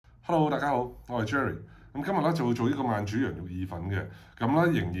Hello， 大家好，我係 Jerry。咁今日咧就會做呢個慢煮羊肉意粉嘅。咁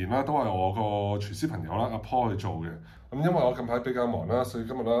咧仍然咧都係我個廚師朋友啦，阿 Paul 去做嘅。咁因為我近排比較忙啦，所以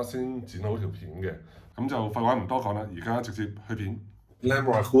今日咧先剪好條片嘅。咁就廢話唔多講啦，而家直接去片。Lamb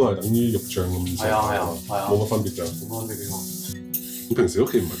Ragu 係等於肉醬咁滯，係啊，冇乜分別㗎。冇乜分別幾個。你平時屋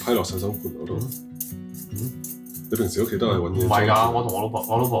企唔係批落洗手盤嗰度？你平時屋企都係揾嘢？唔係㗎，我同我老婆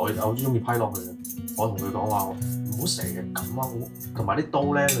好中意批落去嘅。我同佢講話，唔好成日咁啊！同埋啲刀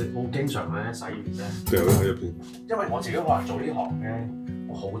咧，佢好經常咧洗完咧掉喺入邊。因為我自己可能做呢行咧，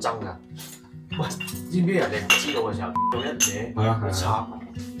我好憎㗎。喂，知唔知人哋唔知道嘅時候，做一嘢插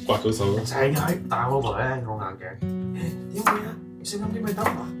刮到手咯。成日但係我老婆咧好硬頸。點會啊？你小心啲咪得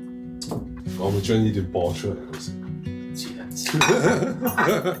嘛？我會將呢段播出嚟到時。即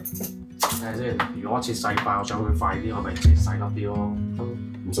係如果我切細塊，我想佢快啲，我咪切細粒啲咯。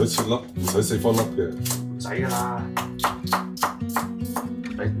唔使切粒，唔使四方粒嘅。唔使㗎啦，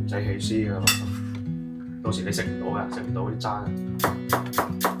唔使起絲㗎嘛。到時你食唔到㗎，食唔到啲渣㗎。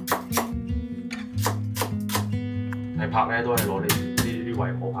係拍咧都係攞呢位，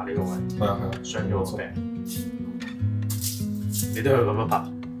冇拍呢個位。係啊，傷咗個病。你都係咁樣拍？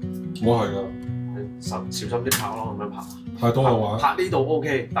我係㗎。小心啲拍咯，咁樣拍。太多嘅話，拍呢度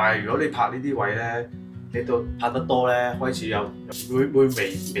OK， 但係如果你拍呢啲位咧，你到拍得多咧，開始有會微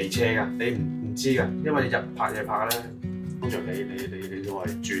斜㗎，你唔知㗎，因為你日拍夜拍咧，通常你都係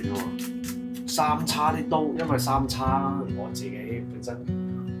轉㗎嘛。三叉啲刀，因為三叉我自己本身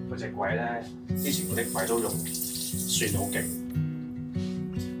嗰隻櫃咧，之前嗰啲櫃都用算好勁，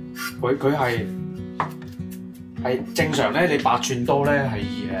佢係正常咧，你8寸刀咧係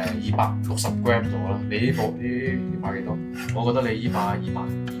260 gram 度啦。你呢部呢把幾多？我覺得你呢把220啊。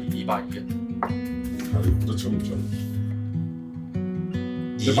你都準唔準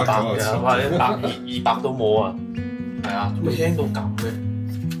？200嘅，或者200都冇啊。係啊，點解輕到咁嘅？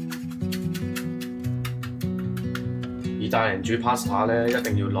意大利人煮 pasta 咧，一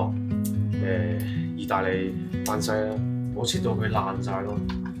定要落意大利番西啦，唔好切到佢爛晒咯。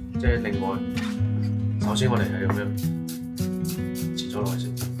即係另外。首先我哋係咁樣切咗落去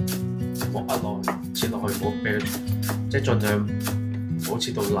先，剝落去，切落去唔好啤得住，即係盡量唔好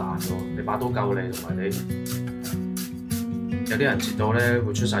切到爛喎。你把刀夠利，同埋你有啲人切到咧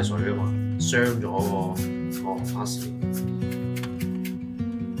會出晒水嘅嘛，傷咗個 pasta。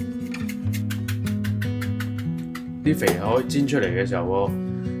啲肥海煎出嚟嘅時候，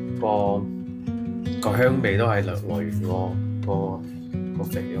個香味都係來源個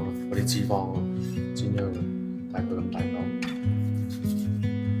肥啊嘛，嗰啲脂肪啊。煎咗佢，大概咁大嚿，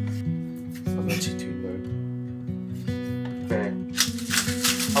咁樣切斷佢，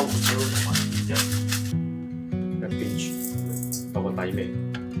黑胡椒同埋鹽一邊煮，有個底味。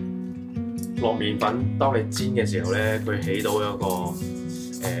落麵粉，當你煎嘅時候咧，佢起到一個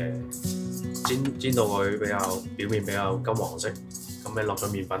煎到佢表面比較金黃色，咁你落咗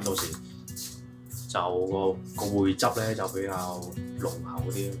麵粉到時，就個燴汁咧就比較濃厚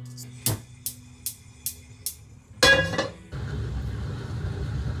啲。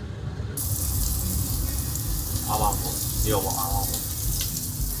啱啱好，呢個鑊啱啱好。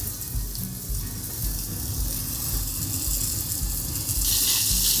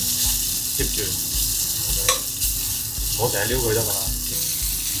接住，唔好成日撩佢得㗎啦，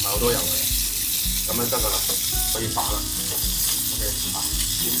唔係好多油嘅，咁樣得㗎啦，可以擺啦。OK，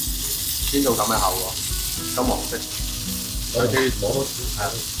 煎到咁嘅效果，金黃色。有啲攞多啲，係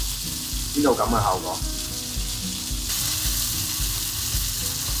啊，煎到咁嘅效果。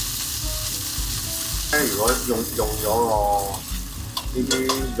如果用咗呢啲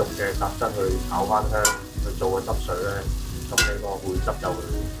肉嘅特質去炒翻香，去做個汁水咧，咁你個燴汁就會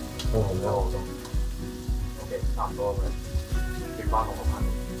好好多。OK， 差唔多嘅，轉翻落個盤。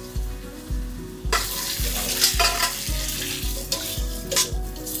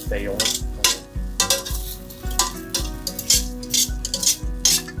備用啦。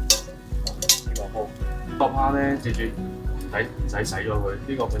呢個煲，個蝦咧直接唔使洗咗佢，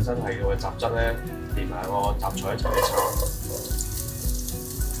呢個本身係個雜質咧。連埋個雜菜一齊炒，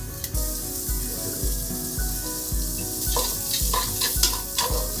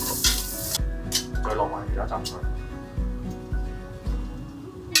再落埋其他雜菜。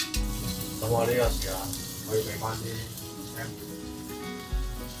咁我呢個時間可以俾翻啲青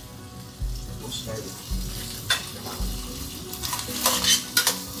苗，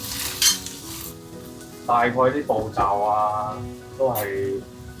大概啲步驟啊，都係。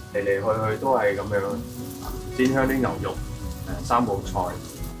嚟嚟去去都係咁樣，煎香啲牛肉，3步菜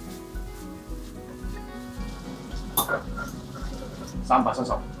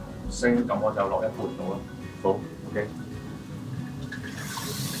，370升，咁我就落1半到啦。好 ，OK。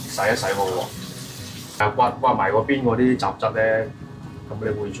洗一洗個鑊，刮埋嗰邊嗰啲雜質咧，咁你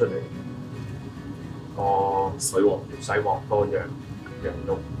會出嚟個洗鑊個羊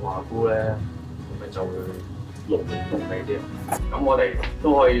肉華菇咧，咁咪就會濃味啲。咁我哋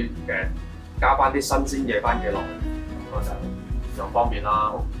都可以加翻啲新鮮嘅番茄落去，咁就方便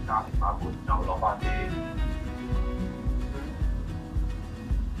啦。加平板盤又落翻啲。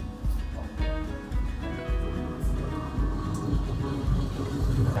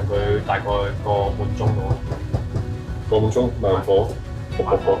佢大概個半鐘到，個半鐘慢火，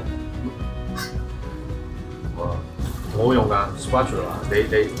火。哇！冇用㗎 spatula， 你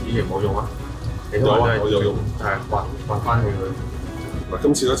以前冇用啊？有啊，我有用。係刮翻去佢。嗱，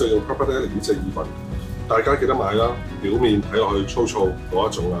今次咧就用 Pappardelle 呢隻意粉，大家記得買啦。表面睇落去粗糙嗰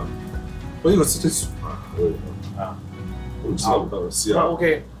一種啊。呢個 stick 啊，係啊，我唔知得唔得，試下。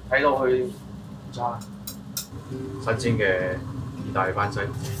OK， 睇落去差。新鮮嘅意大利番仔。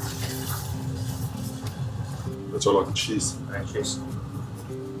再落啲 cheese， cheese，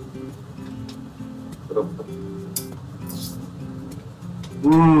 覺得唔得？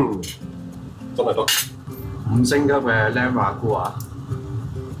真係得。5星級嘅 Lamb Ragu 啊，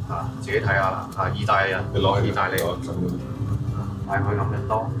自己睇下啦。意大利人，你攞去意大利，大概咁樣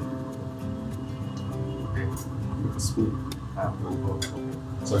多。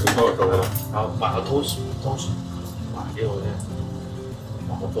就咁多就夠啦。埋個 toast， 埋呢個啫，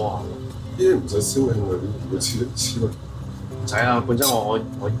好多下。呢啲唔使燒興嗰啲，要黐啊！唔使啦，本身我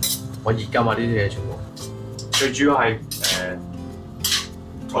熱㗎嘛，呢啲嘢全部。最主要係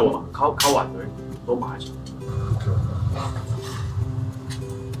溝勻佢都埋咗。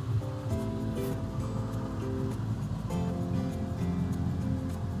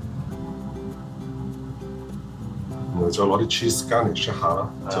然後再攞啲 cheese garnish 一下啦，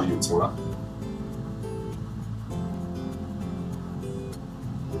就完成啦。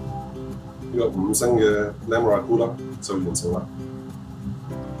呢個5星嘅 Lamb Ragu 啦，就完成啦。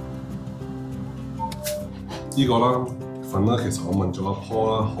呢個啦粉啦，其實我問咗阿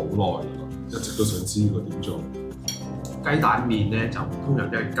Paul 啦好耐㗎啦，一直都想知呢個點做。雞蛋麵咧就通常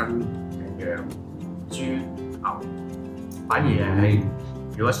都係跟羊、豬、牛，反而係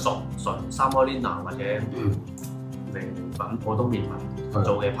如果純 semolina 或者米粉普通麵粉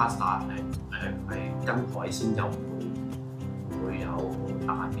做嘅 pasta 係跟海鮮就唔會有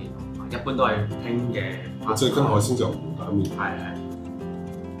蛋麵。一般都係拼嘅，即係跟海鮮就唔蛋麵。係，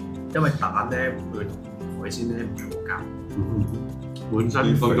因為蛋咧佢同海鮮咧唔係好夾，本身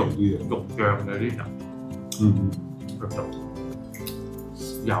個肉醬嘅啲油，去做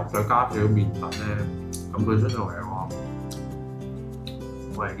油再加少少麵粉咧，咁佢出到嚟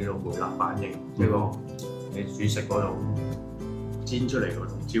我係叫做梅納反應，即係個你煮食嗰種煎出嚟嗰種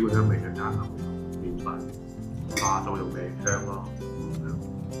焦香味再加埋麵粉，化到肉味香咯。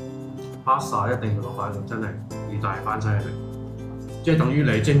pasta 一定要落翻真係意大利番仔嚟，即係等於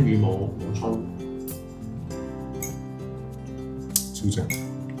你蒸魚冇葱，超正。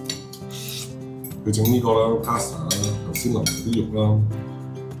佢整呢個啦 pasta 啦，頭先淋啲肉啦，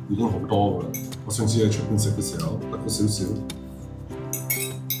已經好多㗎啦。我上次喺出邊食嘅時候得咗少少，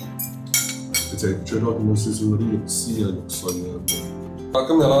佢就最多見到少少嗰啲肉絲啊、肉碎啊咁。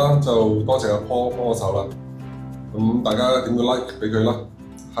今日啦就多謝阿 Paul 幫我手啦，咁大家點個 like 俾佢啦。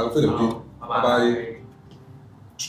下個 video 見，拜拜。